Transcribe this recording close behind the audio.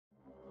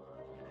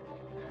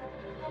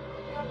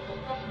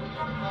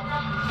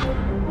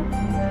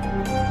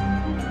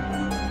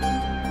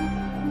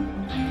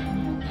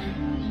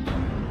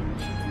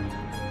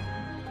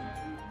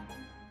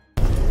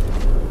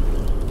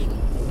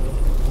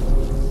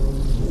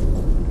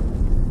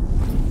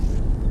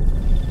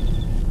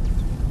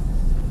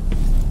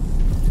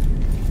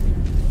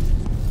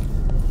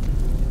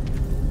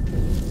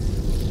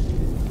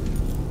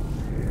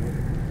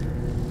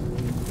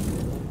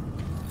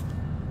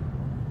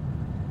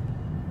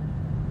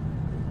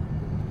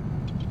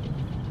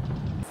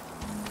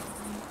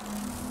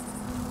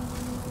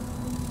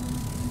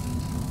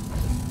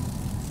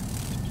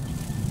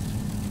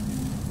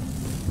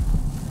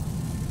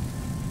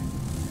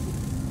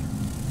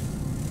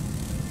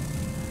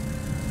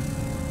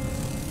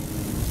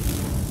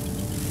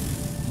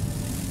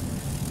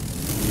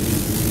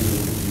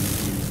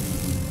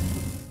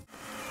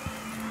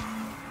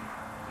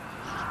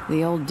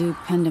The old Duke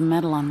pinned a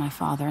medal on my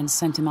father and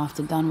sent him off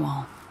to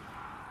Dunwall.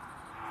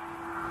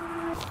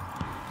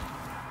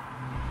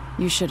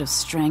 You should have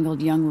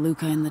strangled young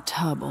Luca in the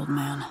tub, old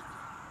man.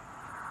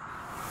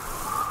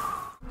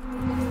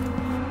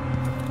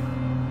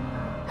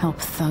 Help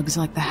thugs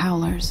like the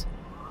Howlers,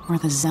 or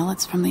the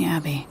Zealots from the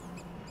Abbey.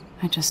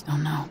 I just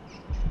don't know.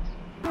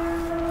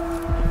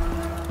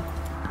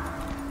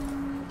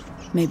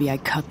 Maybe I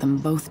cut them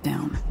both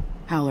down,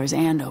 Howlers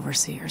and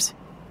Overseers.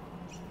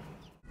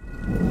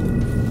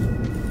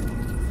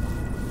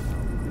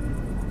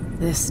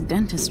 This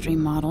dentistry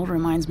model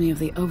reminds me of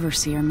the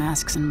Overseer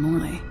masks in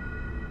Morley.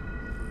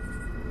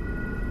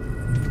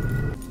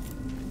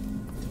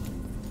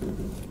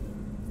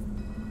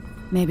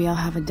 Maybe I'll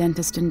have a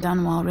dentist in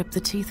Dunwall rip the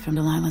teeth from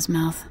Delilah's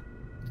mouth.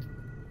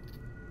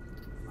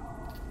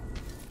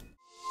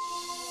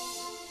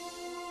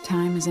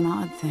 Time is an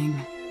odd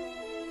thing.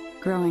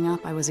 Growing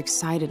up, I was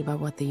excited about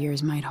what the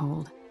years might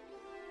hold,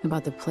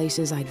 about the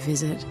places I'd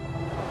visit.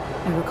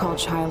 I recall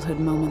childhood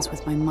moments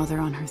with my mother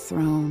on her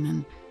throne,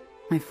 and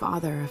my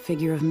father, a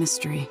figure of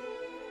mystery.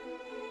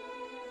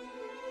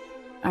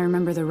 I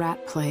remember the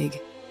rat plague,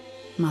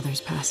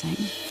 Mother's passing,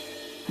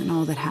 and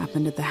all that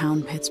happened at the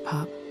Hound Pits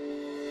pub.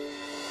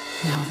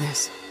 Now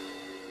this.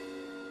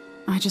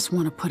 I just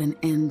want to put an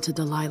end to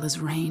Delilah's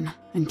reign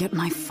and get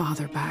my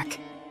father back.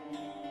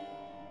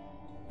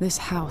 This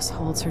house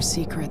holds her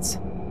secrets.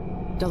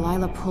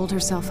 Delilah pulled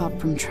herself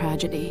up from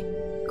tragedy,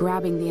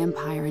 grabbing the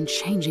Empire and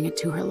changing it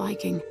to her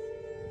liking.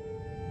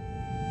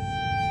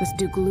 With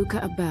Duke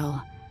Luca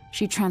Abel,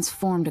 she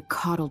transformed a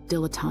coddled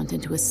dilettante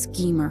into a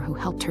schemer who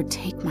helped her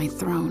take my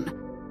throne.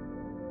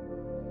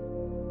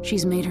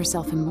 She's made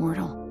herself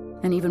immortal,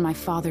 and even my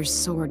father's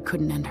sword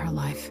couldn't end her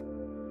life.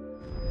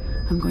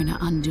 I'm going to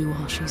undo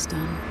all she's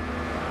done.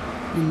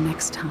 And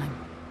next time,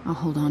 I'll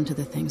hold on to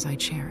the things I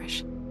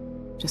cherish,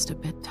 just a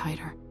bit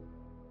tighter.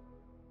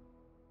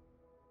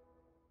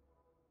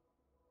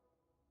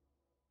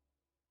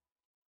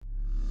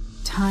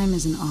 Time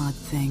is an odd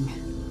thing.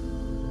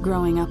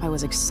 Growing up, I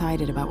was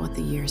excited about what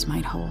the years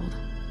might hold.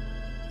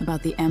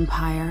 About the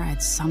Empire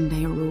I'd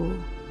someday rule.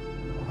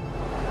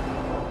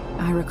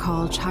 I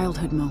recall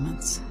childhood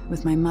moments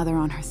with my mother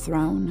on her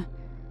throne,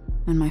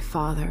 and my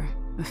father,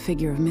 a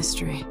figure of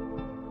mystery.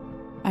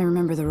 I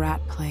remember the rat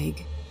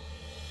plague,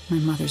 my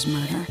mother's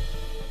murder,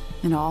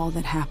 and all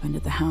that happened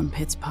at the Hound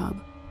Pits pub.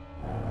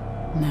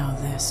 Now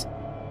this.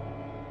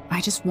 I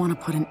just want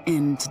to put an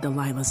end to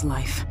Delilah's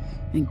life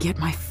and get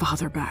my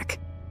father back.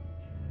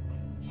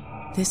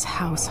 This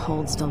house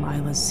holds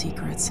Delilah's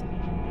secrets.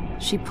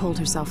 She pulled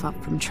herself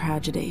up from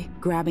tragedy,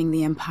 grabbing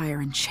the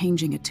Empire and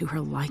changing it to her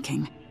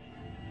liking.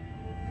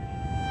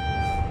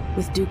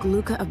 With Duke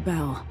Luca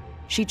Abel,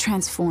 she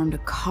transformed a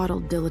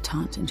coddled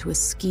dilettante into a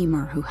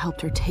schemer who helped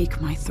her take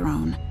my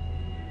throne.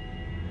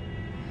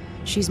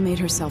 She's made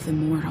herself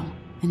immortal,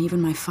 and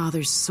even my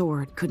father's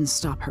sword couldn't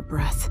stop her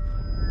breath.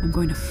 I'm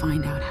going to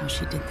find out how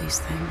she did these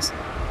things.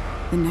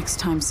 The next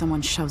time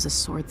someone shoves a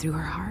sword through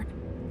her heart,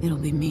 it'll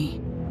be me,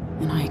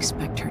 and I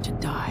expect her to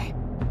die.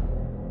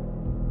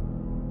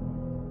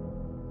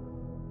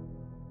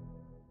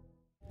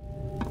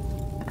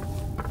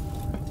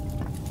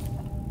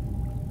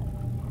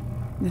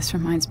 This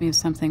reminds me of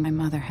something my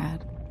mother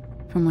had,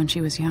 from when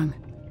she was young.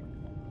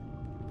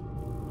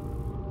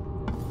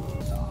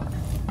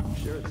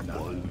 Sure it's not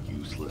one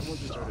useless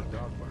sock.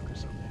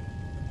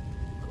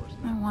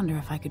 I wonder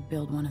if I could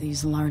build one of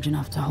these large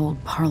enough to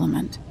hold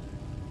Parliament.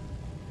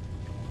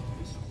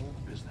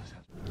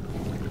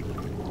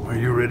 Are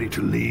you ready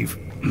to leave?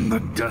 The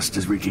dust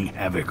is wreaking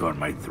havoc on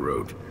my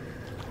throat.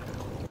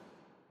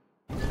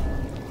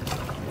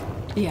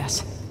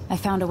 Yes, I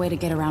found a way to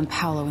get around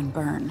Paolo and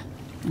Byrne,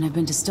 and I've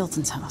been to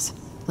Stilton's house.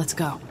 Let's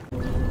go.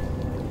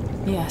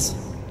 Yes,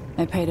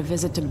 I paid a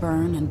visit to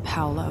Byrne and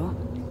Paolo,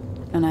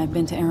 and I've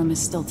been to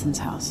Aramis Stilton's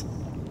house.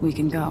 We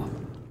can go.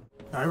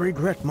 I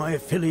regret my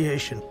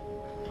affiliation.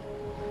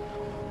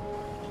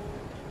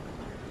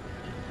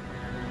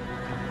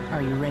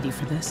 Are you ready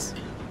for this?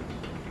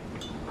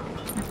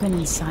 I've been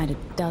inside a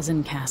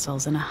dozen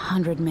castles and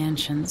 100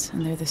 mansions,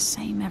 and they're the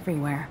same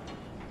everywhere.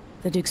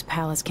 The Duke's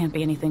palace can't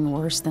be anything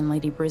worse than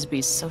Lady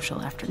Brisby's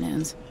social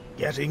afternoons.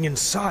 Getting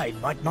inside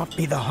might not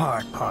be the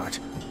hard part.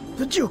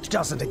 The Duke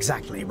doesn't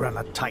exactly run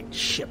a tight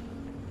ship.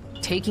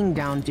 Taking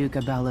down Duke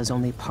Abel is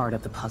only part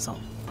of the puzzle.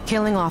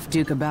 Killing off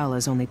Duke Abel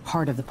is only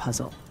part of the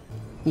puzzle.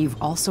 You've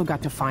also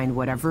got to find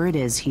whatever it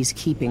is he's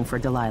keeping for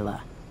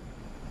Delilah.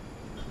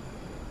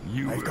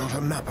 I've got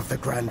a map of the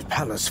Grand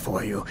Palace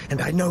for you, and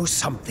I know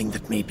something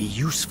that may be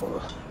useful.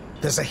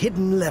 There's a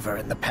hidden lever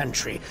in the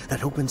pantry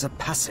that opens a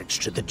passage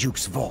to the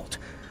Duke's vault.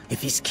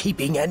 If he's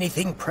keeping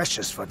anything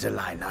precious for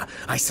Delilah,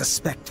 I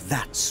suspect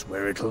that's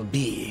where it'll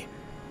be.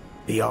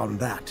 Beyond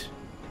that,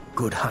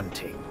 good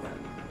hunting.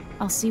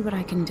 I'll see what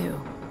I can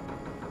do.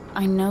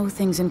 I know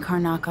things in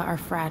Karnaca are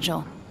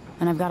fragile,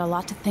 and I've got a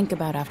lot to think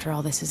about after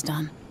all this is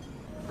done.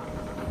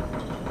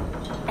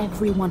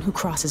 Everyone who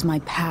crosses my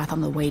path on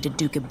the way to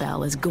Duke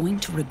Abel is going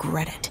to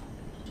regret it.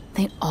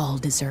 They all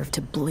deserve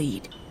to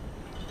bleed.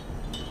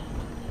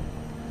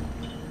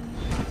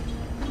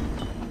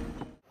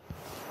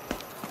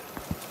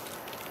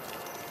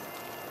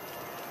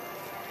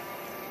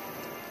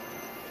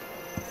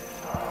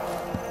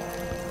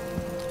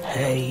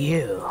 Hey,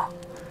 you.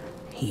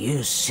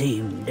 You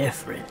seem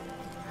different.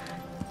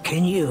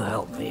 Can you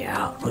help me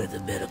out with a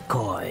bit of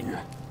coin?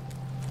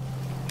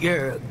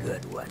 You're a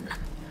good one.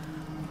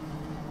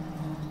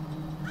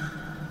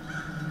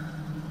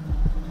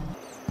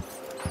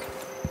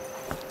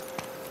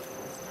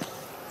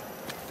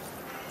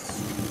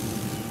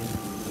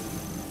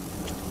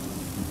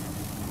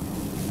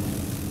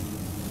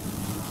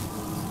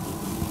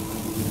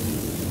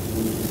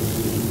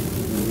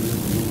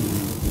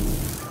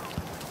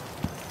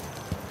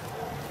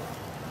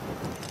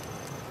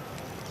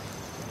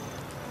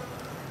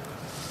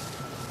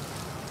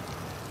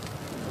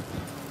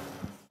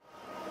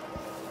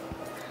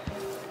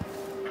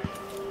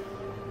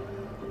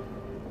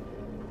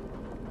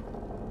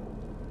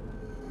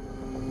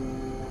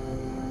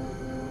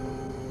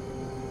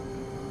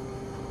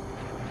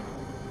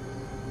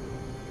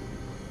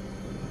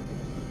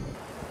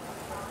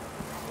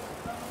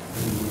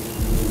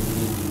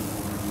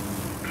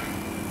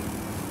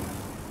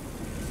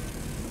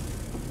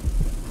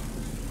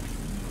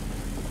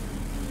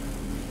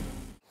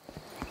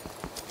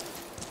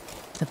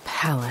 The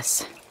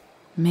palace.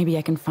 Maybe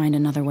I can find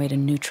another way to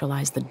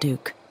neutralize the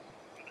Duke.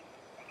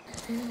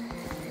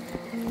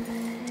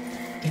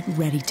 Get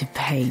ready to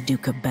pay,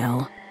 Duke of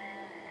Bell.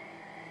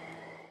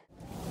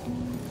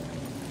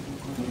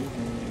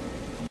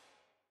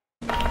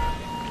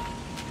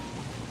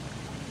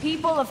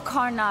 People of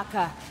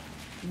Karnaca,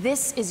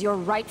 this is your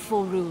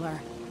rightful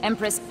ruler,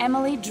 Empress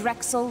Emily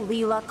Drexel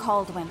Leela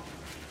Kaldwin.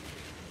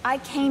 I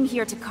came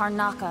here to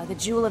Karnaca, the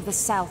Jewel of the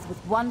South, with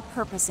one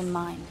purpose in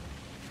mind.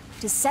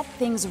 To set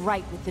things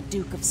right with the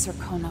Duke of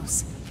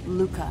Serkonos,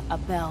 Luca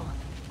Abel,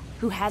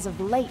 who has of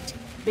late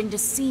been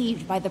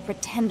deceived by the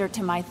pretender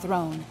to my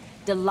throne,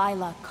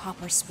 Delilah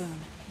Copperspoon.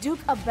 Duke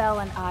Abel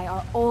and I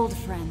are old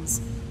friends,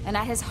 and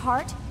at his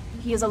heart,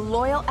 he is a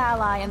loyal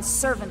ally and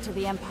servant to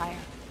the Empire.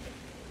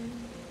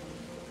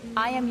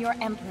 I am your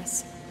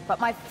Empress, but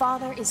my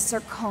father is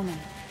Serkonan,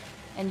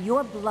 and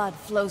your blood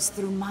flows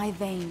through my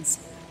veins.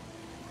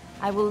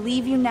 I will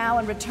leave you now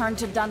and return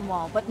to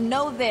Dunwall, but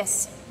know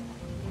this.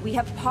 We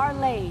have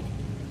parlayed,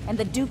 and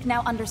the Duke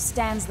now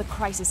understands the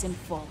crisis in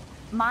full.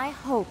 My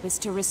hope is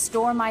to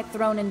restore my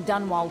throne in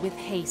Dunwall with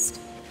haste.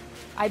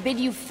 I bid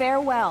you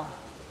farewell,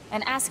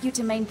 and ask you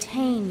to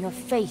maintain your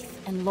faith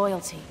and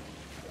loyalty.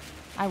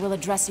 I will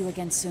address you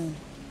again soon.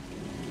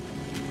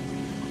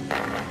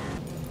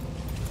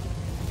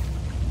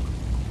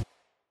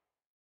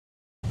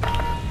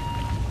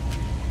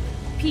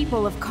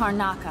 People of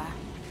Karnaca,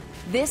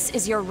 this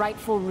is your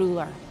rightful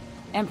ruler,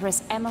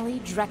 Empress Emily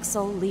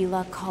Drexel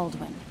Leela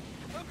Kaldwin.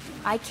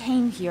 I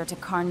came here to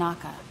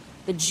Karnaca,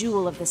 the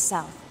Jewel of the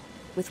South,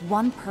 with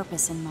one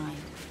purpose in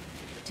mind.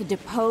 To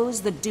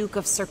depose the Duke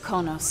of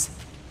Serkonos.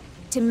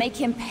 To make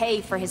him pay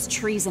for his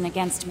treason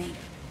against me.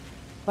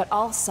 But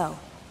also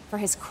for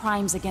his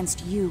crimes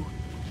against you,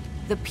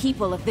 the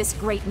people of this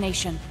great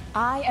nation.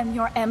 I am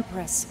your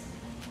Empress,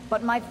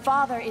 but my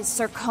father is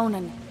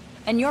Serkonan,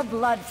 and your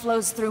blood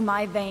flows through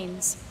my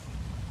veins.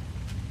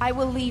 I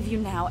will leave you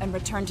now and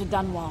return to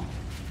Dunwall.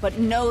 But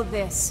know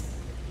this,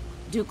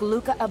 Duke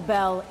Luca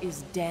Abel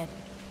is dead.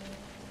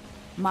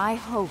 My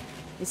hope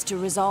is to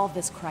resolve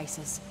this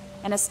crisis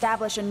and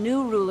establish a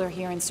new ruler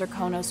here in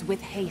Serkonos with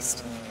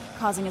haste,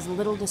 causing as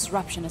little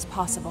disruption as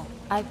possible.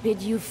 I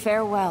bid you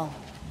farewell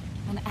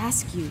and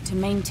ask you to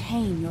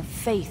maintain your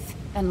faith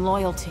and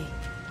loyalty.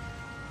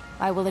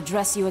 I will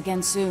address you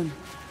again soon.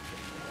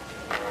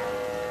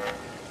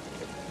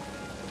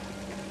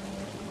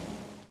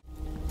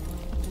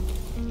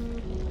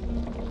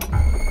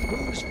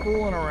 Who's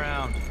fooling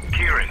around?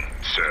 Kieran,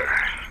 sir.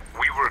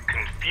 We were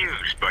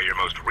confused by your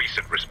most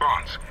recent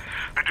response.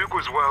 The Duke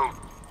was, well,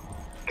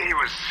 he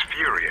was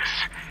furious.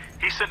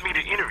 He sent me to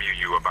interview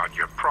you about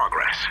your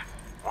progress.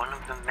 One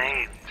of the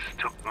maids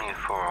took me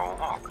for a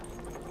walk.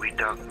 We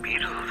dug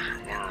beetles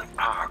in the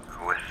park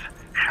with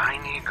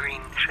shiny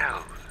green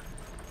shells.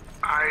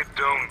 I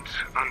don't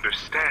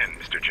understand,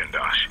 Mr.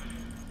 Jindosh.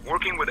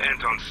 Working with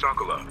Anton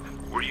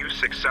Sokolov, were you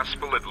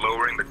successful at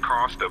lowering the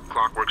cost of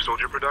Clockwork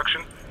Soldier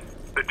production?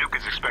 The Duke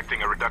is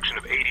expecting a reduction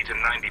of 80 to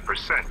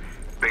 90%,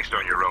 based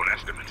on your own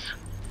estimates.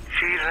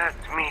 She let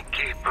me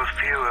keep a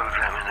few of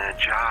them in a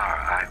jar.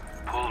 I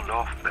pulled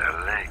off their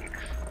legs.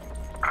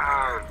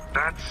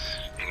 That's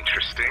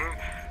interesting.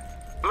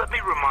 Let me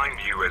remind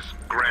you, as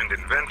Grand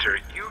Inventor,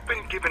 you've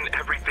been given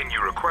everything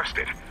you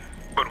requested.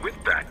 But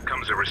with that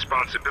comes a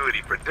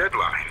responsibility for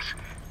deadlines,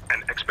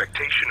 an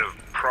expectation of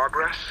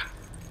progress.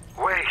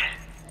 Wait,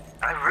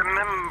 I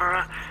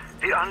remember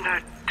the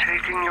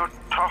undertaking you're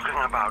talking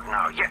about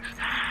now. Yes,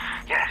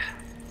 yes.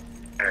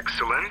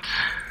 Excellent.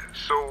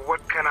 So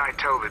what can I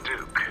tell the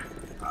Duke?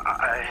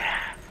 I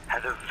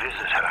had a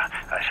visitor,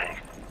 I think.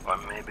 Or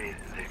maybe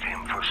they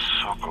came for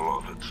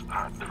Sokolov. It's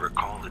hard to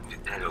recall the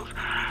details.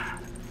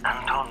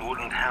 Anton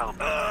wouldn't help,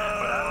 but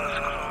I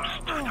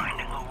was close to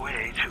finding a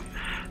way to...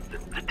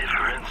 The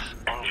difference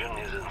engine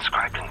is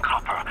inscribed in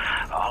copper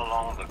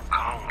along the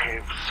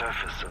concave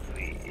surface of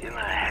the inner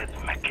head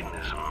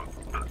mechanism.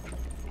 But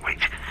wait.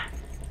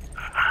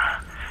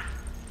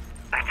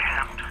 I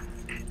can't.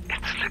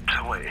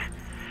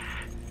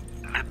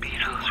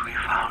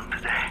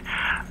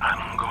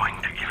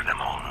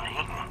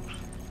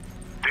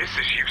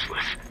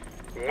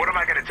 What am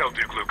I gonna tell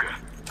Duke Luca?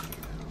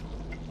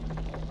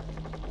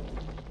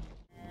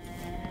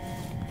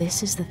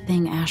 This is the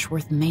thing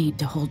Ashworth made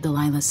to hold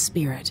Delilah's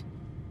spirit.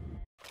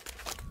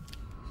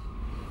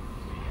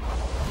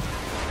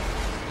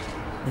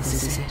 This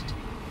is it.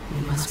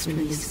 You must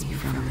release me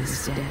from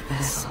this dead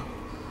vessel.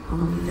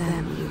 Only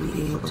then will you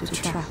be able to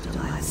trap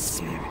Delilah's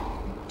spirit.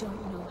 I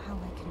don't know how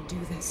I can do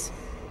this.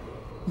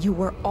 You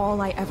were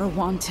all I ever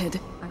wanted.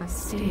 I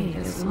stayed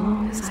as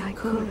long as I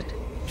could,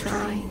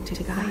 trying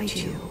to guide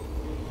you.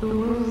 The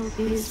world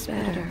is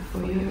better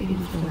for your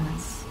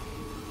influence.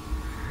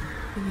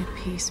 Be at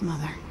peace,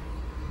 Mother.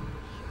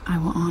 I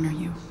will honor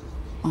you,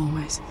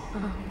 always.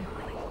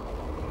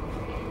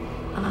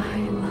 I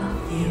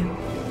love you.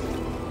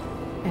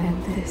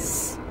 And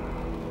this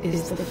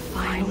is the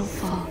final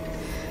thought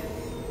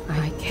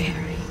I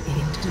carry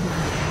into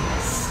my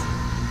house.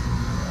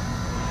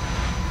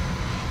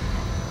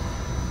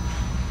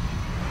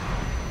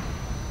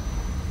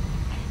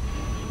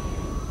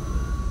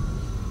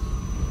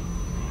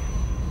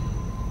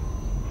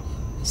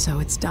 So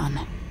it's done.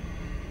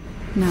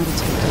 Now to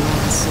take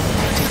Delilah's soul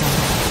back to God.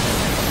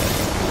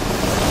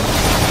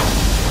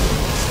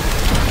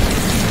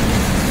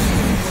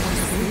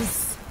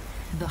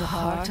 The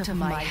heart of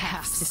my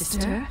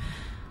half-sister?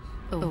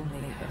 Only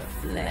her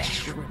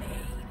flesh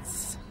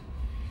remains.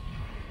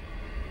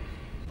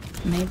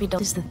 Maybe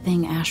this is the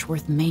thing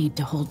Ashworth made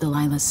to hold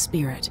Delilah's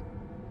spirit.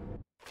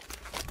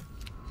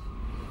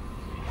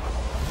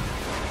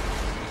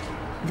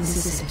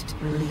 This is it.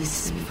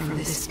 Release me from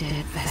this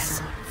dead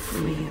vessel,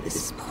 free of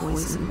this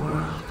poison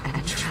world,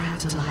 and trap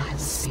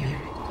Delilah's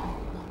spirit.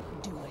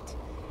 Do it.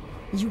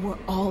 You were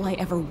all I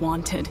ever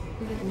wanted.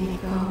 Let me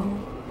go.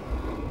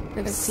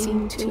 I've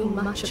seen too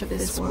much of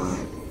this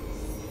world.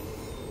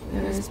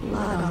 There is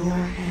blood on your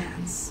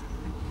hands.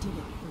 I did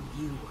it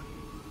for you.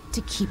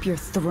 To keep your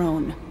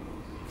throne.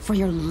 For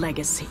your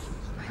legacy.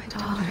 My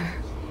daughter,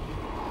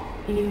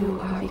 you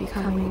are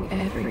becoming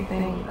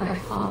everything I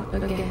fought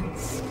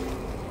against.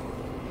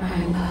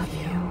 I love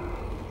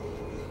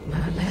you,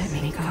 but let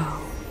me go.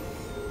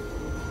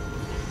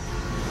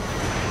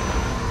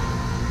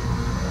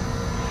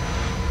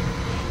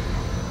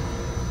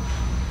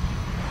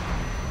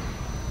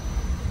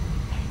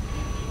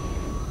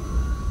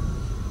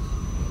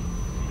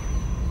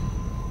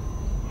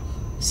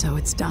 So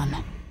it's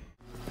done.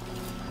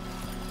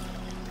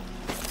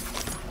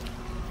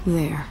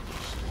 There.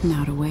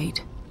 Now to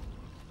wait.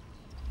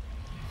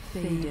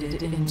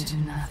 Faded into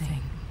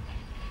nothing.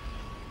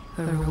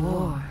 Her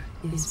reward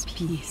is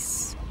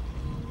peace.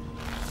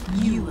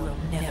 You will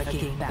never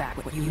gain back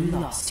what you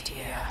lost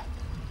here.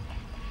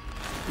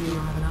 You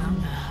are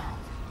alone now.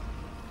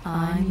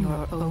 I'm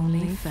your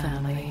only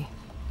family.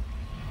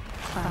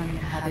 I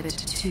inhabit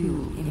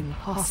two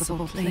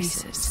impossible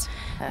places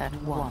at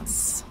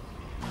once.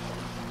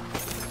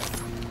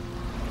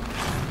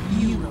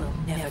 You will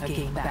never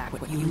gain back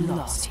what you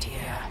lost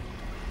here.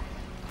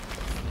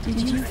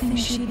 Did you think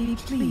she'd be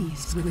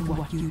pleased with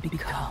what you'd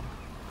become?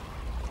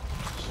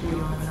 You're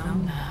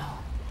alone now.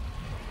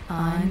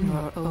 I'm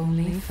your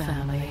only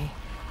family.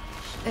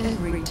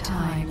 Every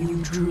time you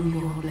drew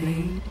your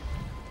blade,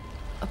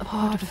 a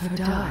part of her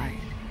died.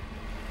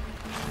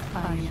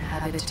 I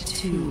inhabit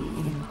two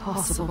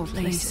impossible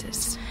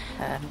places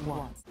at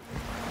once.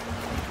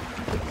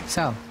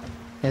 So,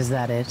 is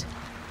that it?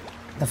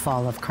 The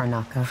fall of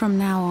Karnaca? From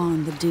now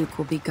on, the Duke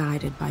will be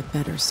guided by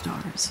better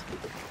stars.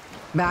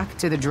 Back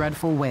to the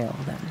dreadful whale,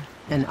 then,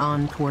 and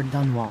on toward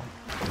Dunwall.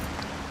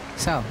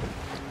 So,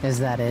 is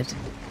that it?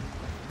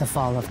 The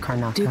fall of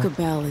Karnaca? Duke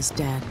Abel is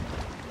dead.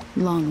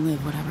 Long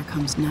live whatever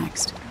comes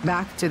next.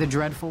 Back to the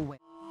dreadful whale.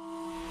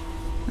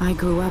 I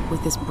grew up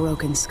with this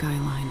broken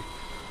skyline.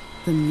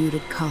 The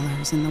muted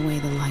colors and the way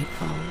the light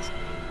falls.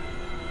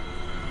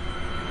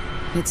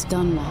 It's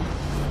Dunwall,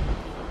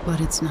 but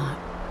it's not.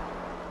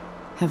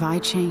 Have I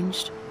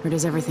changed, or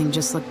does everything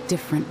just look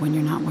different when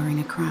you're not wearing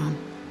a crown?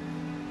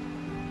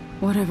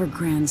 Whatever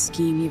grand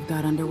scheme you've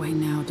got underway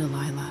now,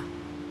 Delilah,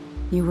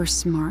 you were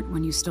smart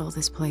when you stole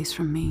this place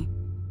from me.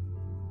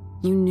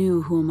 You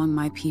knew who among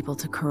my people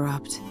to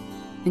corrupt,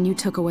 and you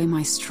took away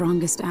my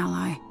strongest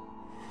ally,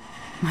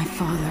 my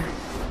father.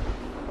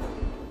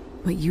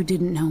 But you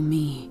didn't know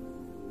me.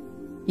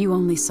 You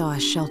only saw a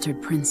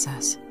sheltered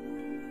princess.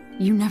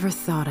 You never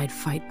thought I'd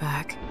fight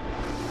back.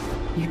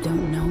 You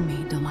don't know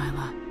me,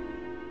 Delilah.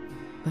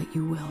 But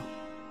you will.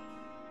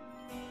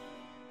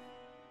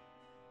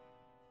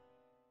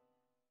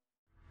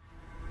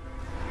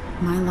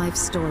 My life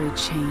story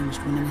changed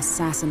when an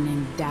assassin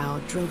named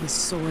Dowd drove a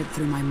sword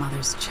through my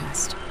mother's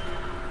chest.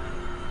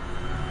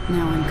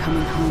 Now I'm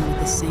coming home with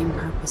the same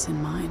purpose in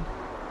mind.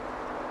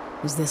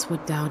 Is this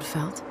what Dowd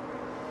felt?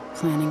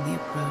 Planning the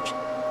approach,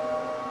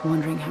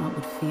 wondering how it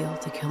would feel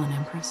to kill an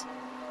empress?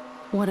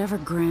 Whatever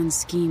grand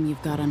scheme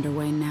you've got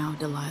underway now,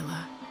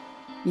 Delilah,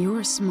 you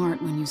were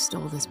smart when you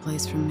stole this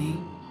place from me.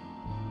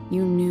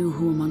 You knew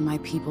who among my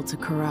people to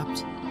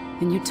corrupt,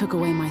 and you took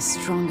away my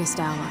strongest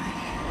ally,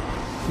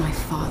 my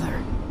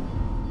father.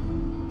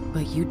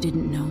 But you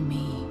didn't know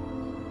me.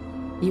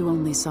 You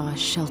only saw a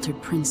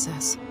sheltered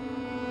princess.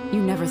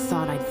 You never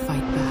thought I'd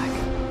fight back.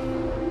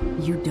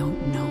 You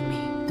don't know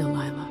me,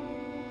 Delilah.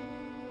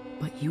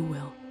 But you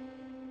will.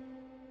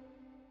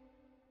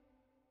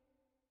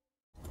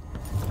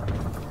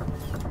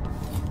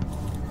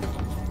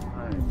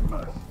 I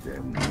must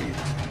admit,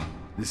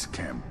 this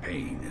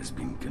campaign has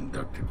been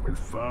conducted with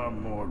far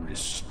more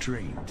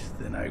restraint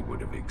than I would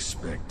have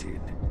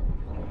expected.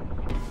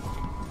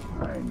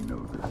 I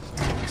know the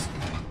stakes,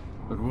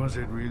 but was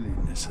it really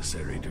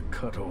necessary to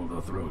cut all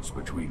the throats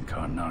between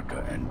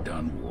Karnaca and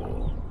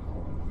Dunwall?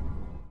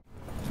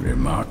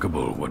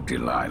 Remarkable what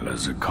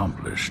Delilah's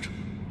accomplished,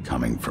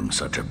 coming from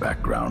such a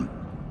background,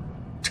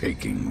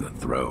 taking the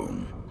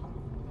throne.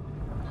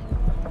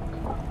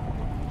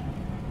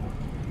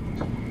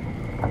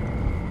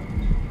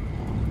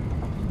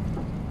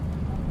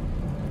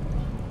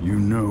 You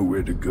know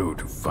where to go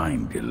to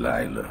find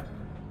Delilah,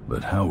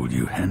 but how will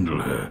you handle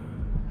her?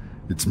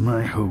 It's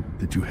my hope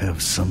that you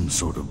have some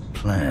sort of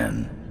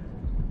plan.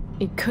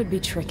 It could be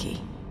tricky.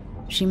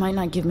 She might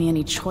not give me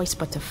any choice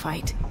but to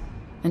fight.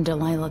 And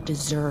Delilah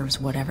deserves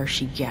whatever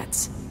she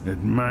gets.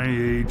 At my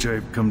age,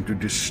 I've come to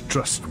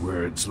distrust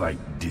words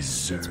like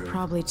deserve. It's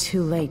probably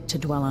too late to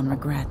dwell on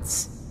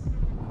regrets.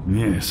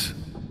 Yes,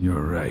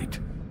 you're right.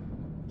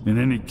 In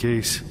any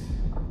case,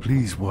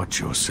 please watch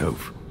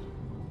yourself.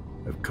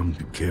 I've come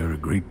to care a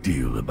great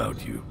deal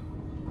about you.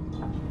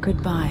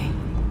 Goodbye,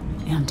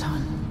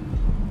 Anton.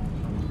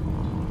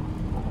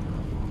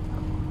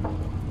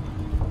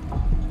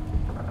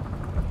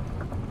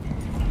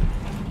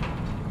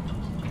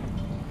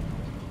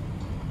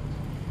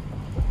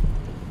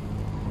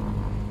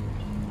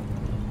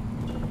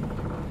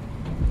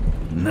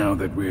 Now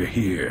that we're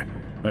here,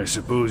 I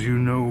suppose you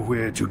know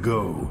where to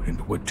go and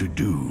what to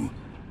do.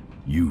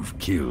 You've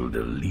killed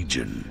a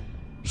legion,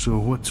 so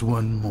what's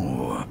one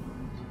more?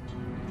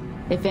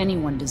 If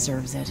anyone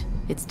deserves it,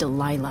 it's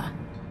Delilah.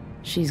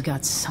 She's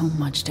got so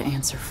much to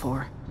answer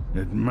for.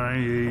 At my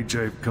age,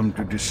 I've come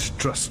to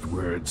distrust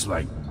words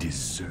like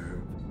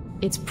deserve.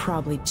 It's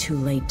probably too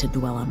late to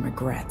dwell on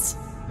regrets.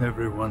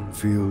 Everyone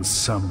feels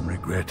some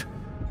regret,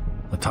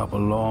 atop a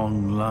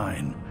long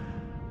line.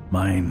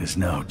 Mine is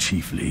now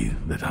chiefly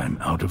that I'm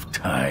out of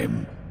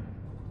time.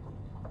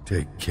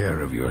 Take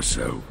care of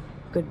yourself.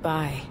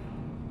 Goodbye,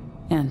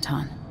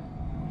 Anton.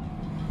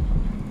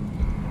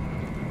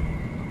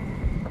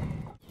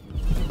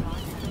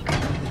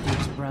 The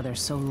Duke's brother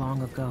so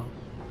long ago.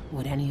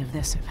 Would any of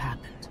this have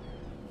happened?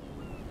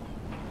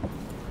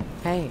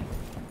 Hey,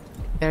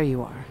 there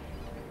you are.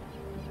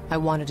 I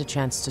wanted a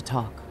chance to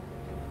talk.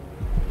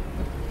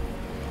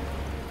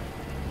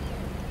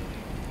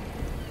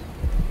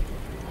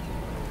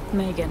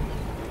 Megan.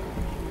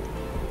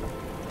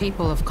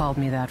 People have called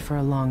me that for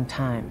a long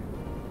time,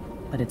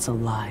 but it's a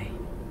lie.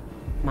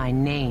 My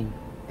name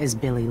is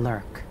Billy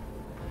Lurk.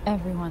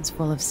 Everyone's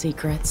full of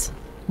secrets.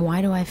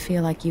 Why do I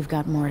feel like you've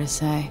got more to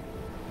say?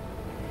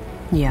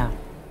 Yeah.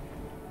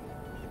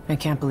 I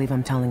can't believe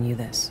I'm telling you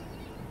this,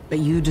 but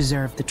you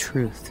deserve the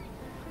truth.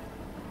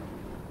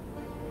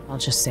 I'll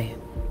just say it.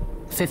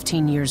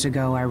 15 years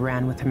ago, I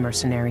ran with a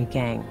mercenary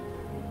gang.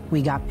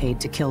 We got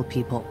paid to kill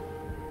people.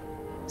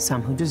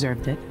 Some who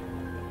deserved it,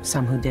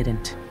 some who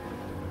didn't.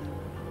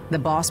 The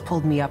boss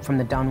pulled me up from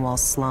the Dunwall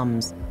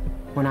slums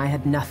when I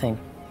had nothing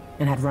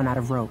and had run out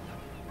of rope.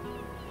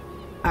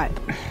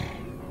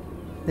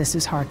 This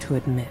is hard to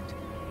admit.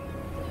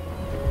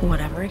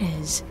 Whatever it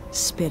is,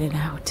 spit it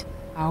out.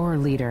 Our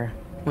leader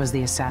was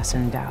the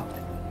assassin Dowd,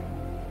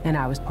 and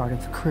I was part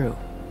of the crew.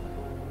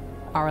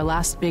 Our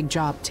last big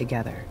job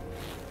together,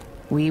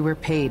 we were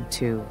paid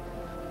to...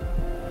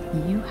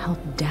 You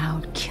helped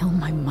Dowd kill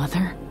my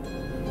mother?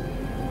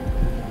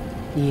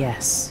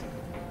 Yes.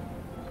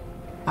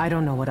 I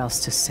don't know what else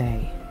to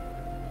say.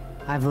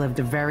 I've lived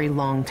a very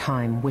long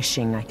time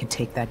wishing I could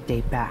take that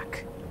day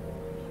back,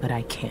 but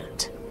I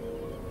can't.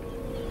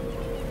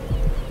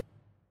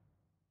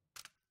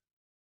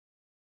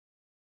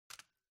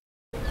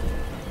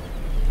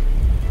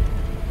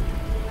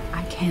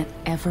 I can't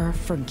ever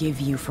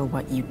forgive you for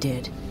what you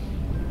did.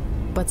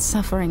 But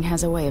suffering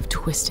has a way of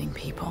twisting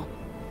people.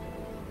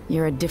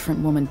 You're a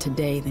different woman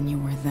today than you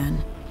were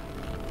then.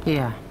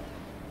 Yeah.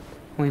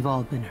 We've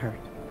all been hurt.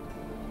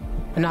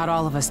 But not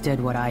all of us did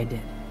what I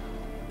did,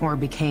 or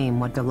became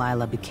what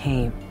Delilah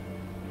became.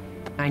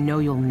 I know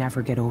you'll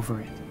never get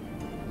over it,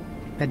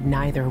 but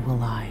neither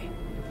will I.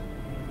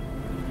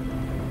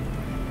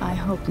 I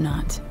hope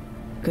not.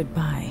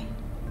 Goodbye,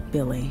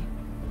 Billy.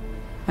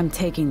 I'm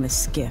taking the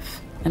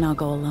skiff, and I'll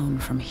go alone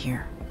from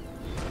here.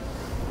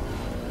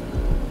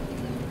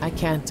 I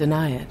can't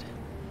deny it.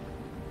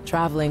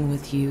 Traveling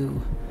with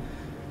you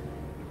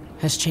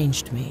has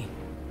changed me.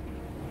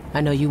 I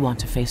know you want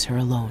to face her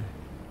alone,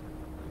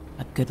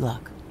 but good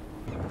luck.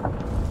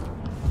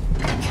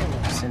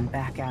 Killers in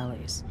back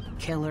alleys.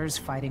 Killers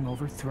fighting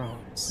over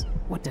thrones.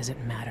 What does it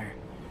matter?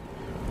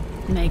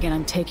 Megan,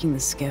 I'm taking the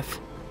skiff.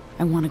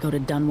 I want to go to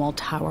Dunwall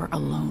Tower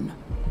alone.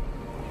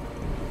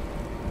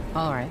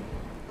 All right.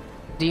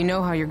 Do you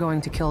know how you're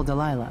going to kill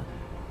Delilah?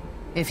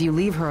 If you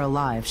leave her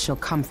alive, she'll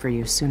come for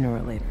you sooner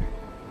or later.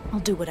 I'll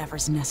do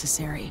whatever's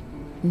necessary.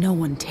 No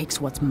one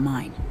takes what's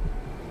mine.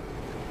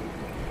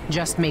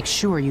 Just make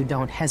sure you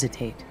don't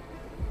hesitate.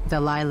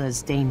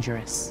 Delilah's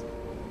dangerous.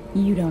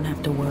 You don't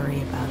have to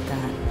worry about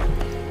that.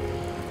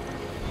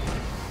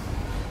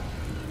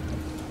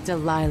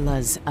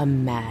 Delilah's a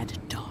mad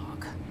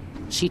dog.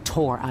 She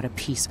tore out a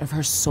piece of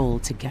her soul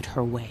to get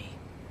her way.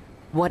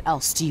 What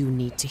else do you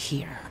need to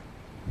hear?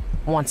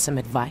 Want some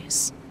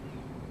advice?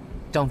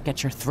 Don't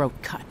get your throat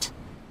cut.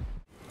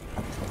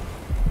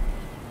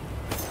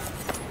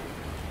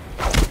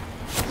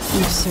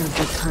 You've served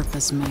your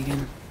purpose,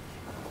 Megan.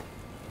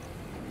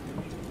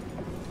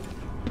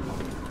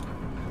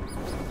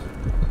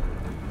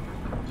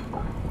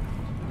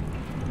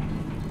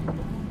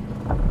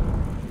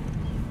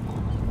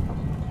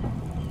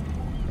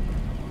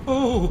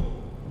 Oh,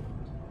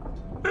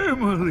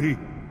 Emily.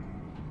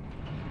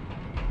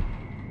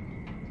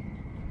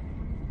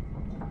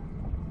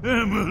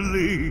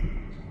 Emily.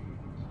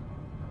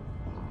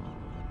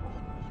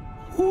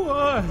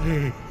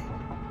 Why?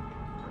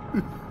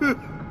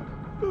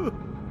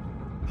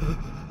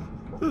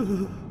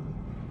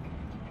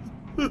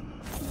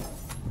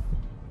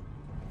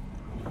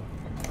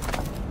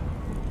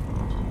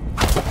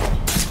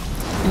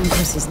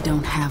 Empresses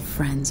don't have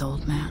friends,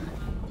 old man.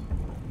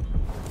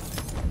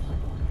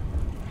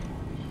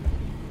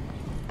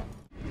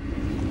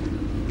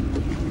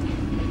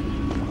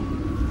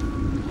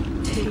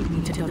 Take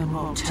me to the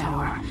Wall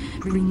Tower.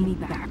 Bring me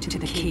back to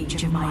the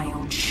cage of my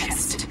own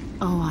chest.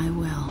 Oh, I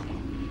will.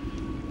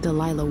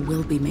 Delilah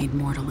will be made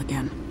mortal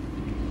again.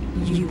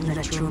 You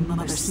let your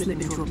mother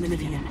slip into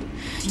oblivion.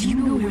 Do you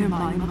know where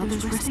my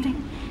mother's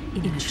resting?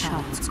 In a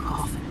child's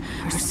coffin,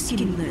 her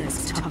skinny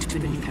legs tucked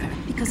beneath her,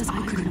 because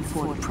I couldn't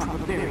afford proper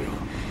burial,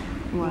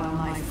 while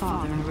my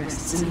father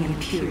rests in the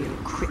Imperial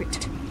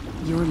crypt.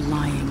 You're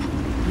lying.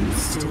 You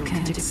still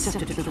can't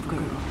accept it, little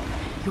girl.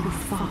 Your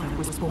father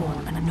was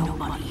born a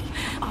nobody.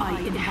 I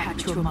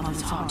inhabit your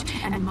mother's heart,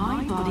 and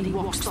my body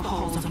walks the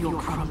halls of your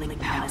crumbling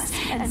palace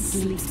and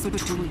sleeps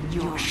between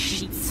your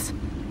sheets.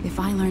 If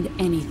I learned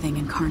anything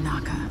in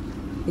Karnaca,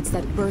 it's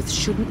that birth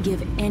shouldn't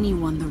give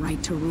anyone the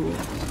right to rule.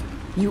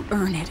 You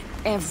earn it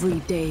every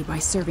day by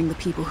serving the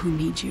people who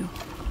need you.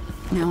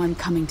 Now I'm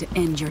coming to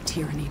end your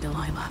tyranny,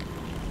 Delilah.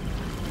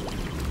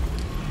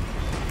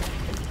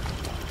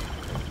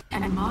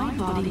 And my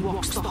body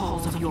walks the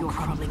halls of your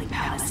crumbling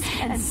palace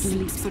and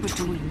sleeps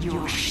between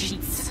your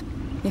sheets.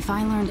 If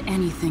I learned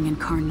anything in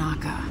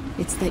Karnaca,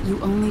 it's that you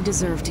only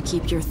deserve to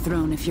keep your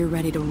throne if you're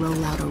ready to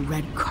roll out a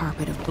red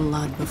carpet of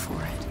blood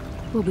before it.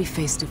 We'll be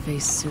face to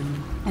face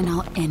soon, and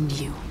I'll end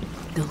you,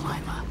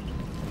 Delilah.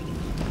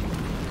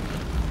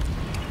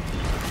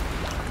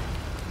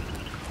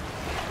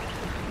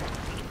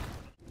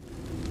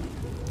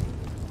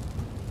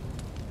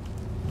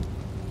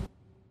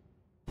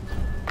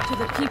 To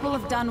the people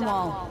of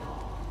Dunwall.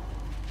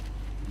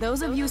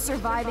 Those of you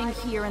surviving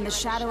here in the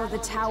shadow of the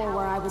tower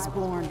where I was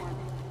born.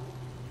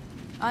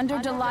 Under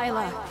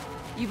Delilah,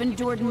 you've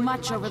endured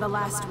much over the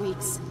last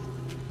weeks.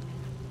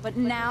 But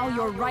now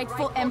your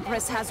rightful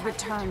Empress has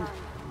returned.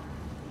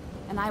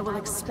 And I will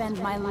expend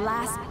my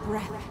last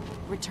breath,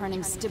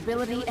 returning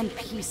stability and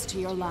peace to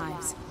your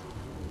lives.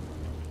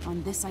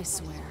 On this I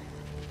swear.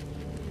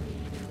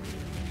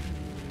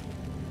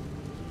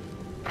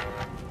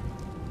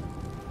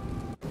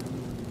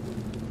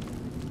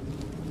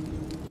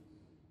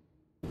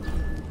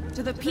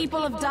 To the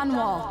people of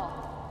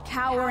Dunwall,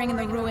 cowering in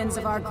the ruins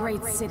of our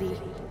great city,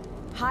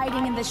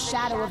 hiding in the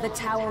shadow of the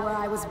tower where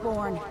I was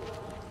born.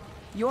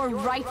 Your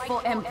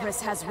rightful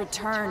Empress has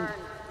returned,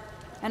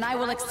 and I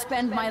will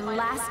expend my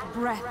last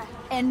breath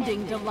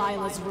ending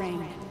Delilah's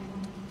reign.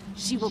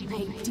 She will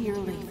pay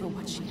dearly for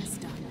what she has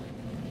done.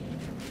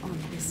 On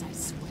this I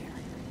swear.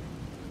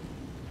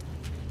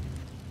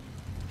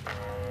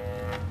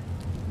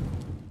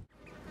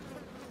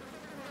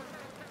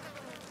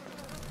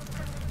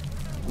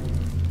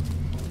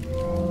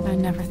 I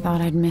never thought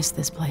I'd miss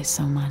this place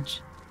so much.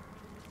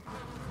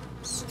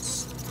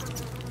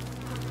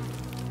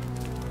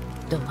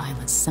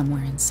 Delilah's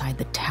somewhere inside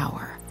the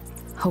tower.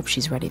 Hope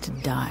she's ready to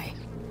die.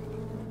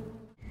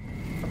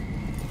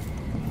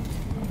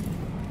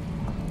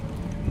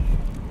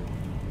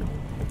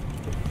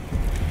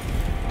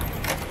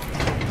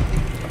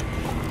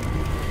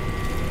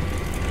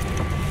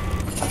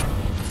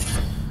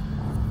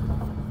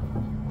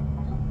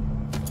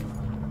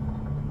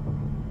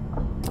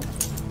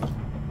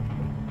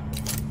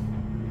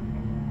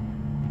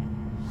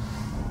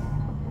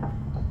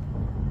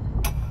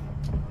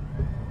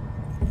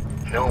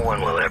 No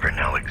one will ever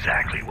know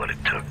exactly what it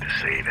took to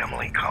save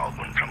Emily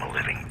Caldwin from a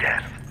living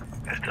death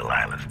as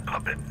Delilah's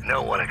puppet.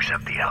 No one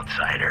except the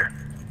outsider,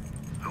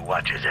 who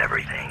watches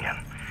everything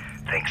and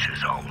thinks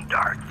his own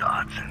dark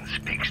thoughts and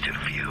speaks to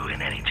few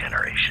in any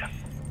generation.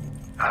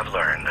 I've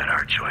learned that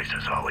our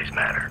choices always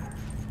matter.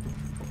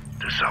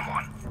 To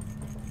someone.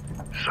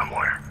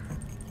 Somewhere.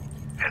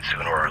 And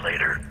sooner or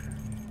later,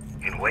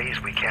 in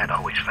ways we can't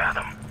always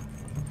fathom,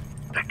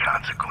 the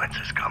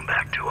consequences come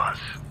back to us.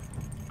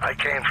 I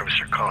came from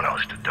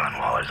Serkonos to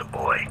Dunwall as a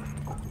boy.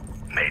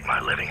 Made my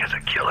living as a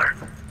killer.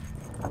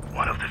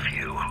 One of the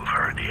few who've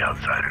heard the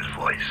outsider's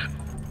voice.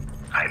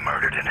 I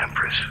murdered an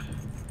empress,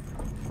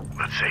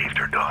 but saved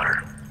her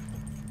daughter,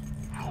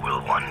 who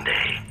will one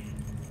day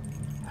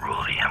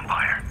rule the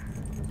Empire.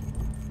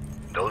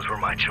 Those were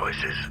my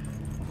choices.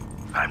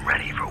 I'm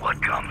ready for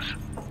what comes.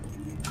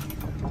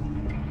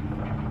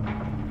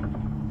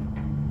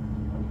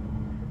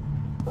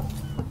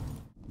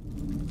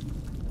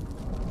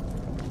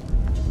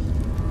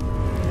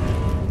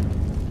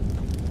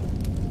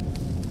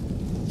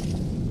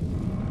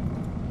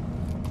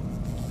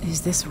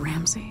 Is this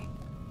Ramsay?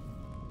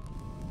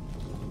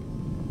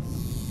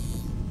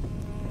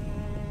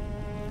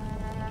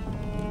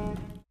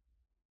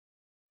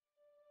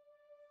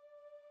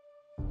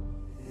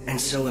 And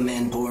so a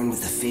man born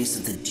with the face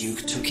of the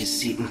Duke took his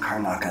seat in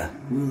Karnaca,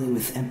 ruling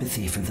with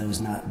empathy for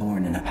those not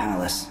born in a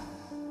palace.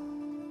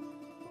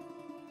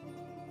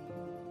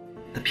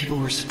 The people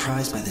were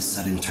surprised by this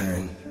sudden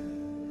turn,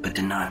 but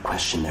did not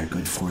question their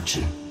good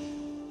fortune.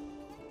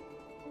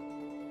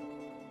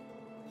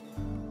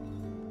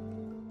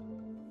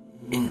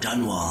 In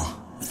Dunwall,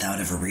 without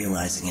ever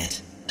realizing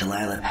it,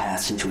 Delilah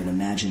passed into an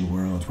imagined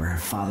world where her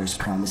father's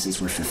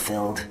promises were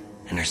fulfilled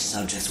and her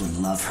subjects would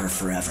love her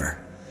forever,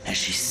 as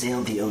she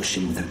sailed the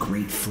ocean with a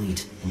great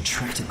fleet and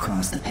trekked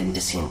across the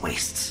Pendician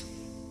wastes.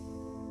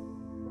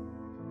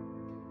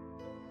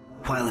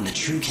 While in the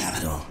true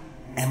capital,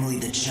 Emily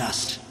the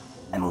Just,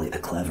 Emily the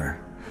Clever,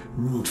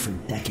 ruled for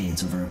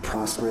decades over a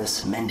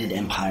prosperous, mended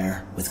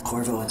empire with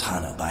Corvo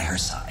Attano by her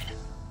side.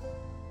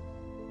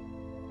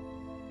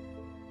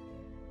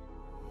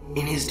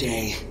 In his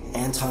day,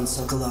 Anton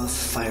Sokolov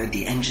fired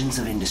the engines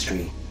of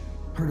industry,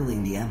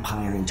 hurtling the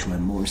empire into a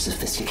more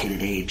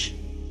sophisticated age.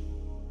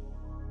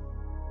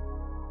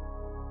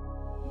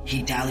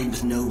 He dallied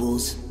with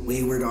nobles,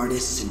 wayward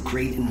artists, and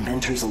great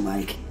inventors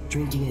alike,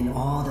 drinking in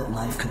all that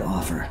life could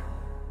offer.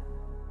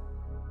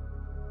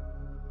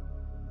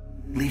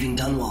 Leaving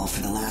Dunwall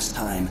for the last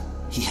time,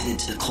 he headed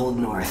to the cold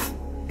north,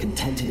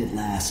 contented at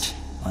last,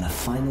 on a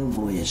final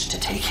voyage to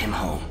take him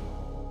home.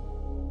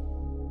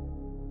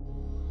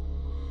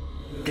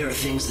 There are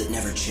things that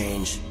never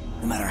change,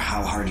 no matter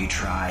how hard you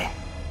try.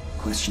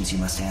 Questions you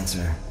must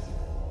answer.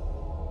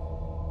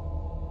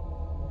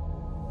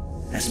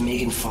 As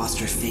Megan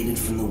Foster faded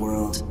from the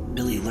world,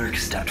 Billy Lurk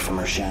stepped from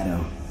her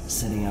shadow,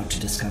 setting out to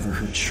discover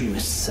her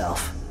truest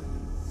self,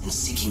 and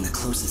seeking the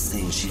closest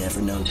thing she'd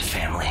ever known to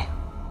family.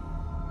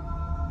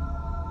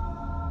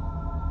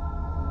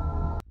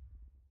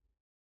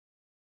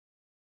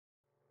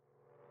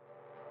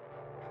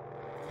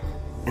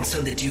 And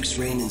so the Duke's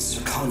reign in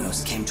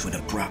Serkonos came to an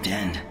abrupt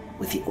end,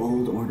 with the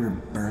old order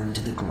burned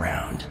to the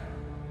ground.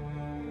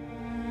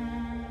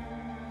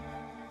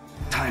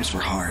 Times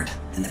were hard,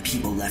 and the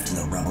people left in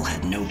the rubble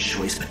had no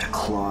choice but to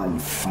claw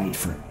and fight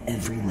for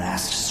every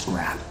last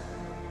scrap.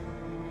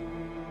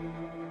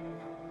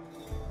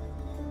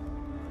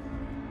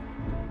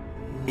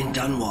 In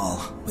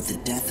Dunwall, with the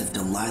death of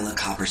Delilah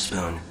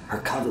Copperspoon, her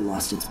coven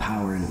lost its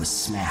power and was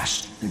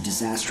smashed, their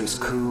disastrous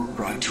coup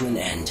brought to an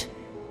end.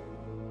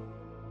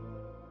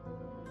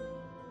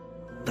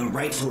 The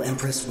rightful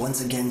Empress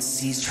once again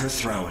seized her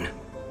throne,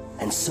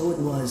 and so it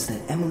was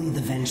that Emily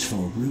the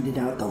Vengeful rooted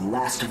out the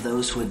last of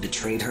those who had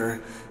betrayed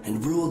her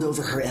and ruled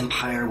over her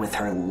empire with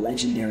her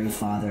legendary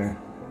father,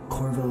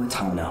 Corvo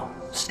Attano,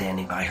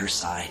 standing by her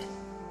side.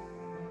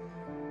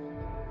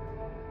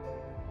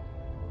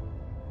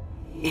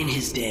 In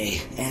his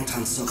day,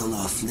 Anton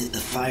Sokolov lit the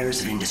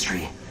fires of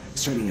industry,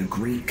 starting a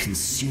great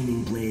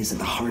consuming blaze at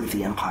the heart of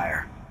the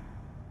empire.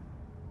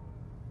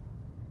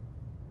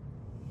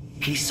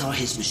 He saw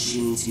his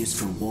machines used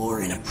for war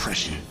and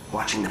oppression,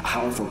 watching the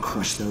powerful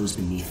crush those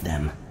beneath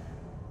them.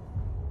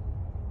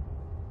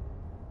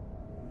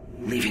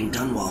 Leaving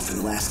Dunwall for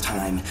the last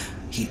time,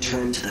 he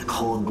turned to the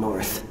cold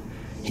north,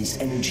 his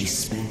energy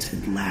spent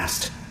at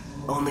last,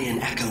 only an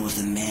echo of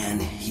the man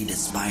he'd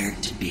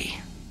aspired to be.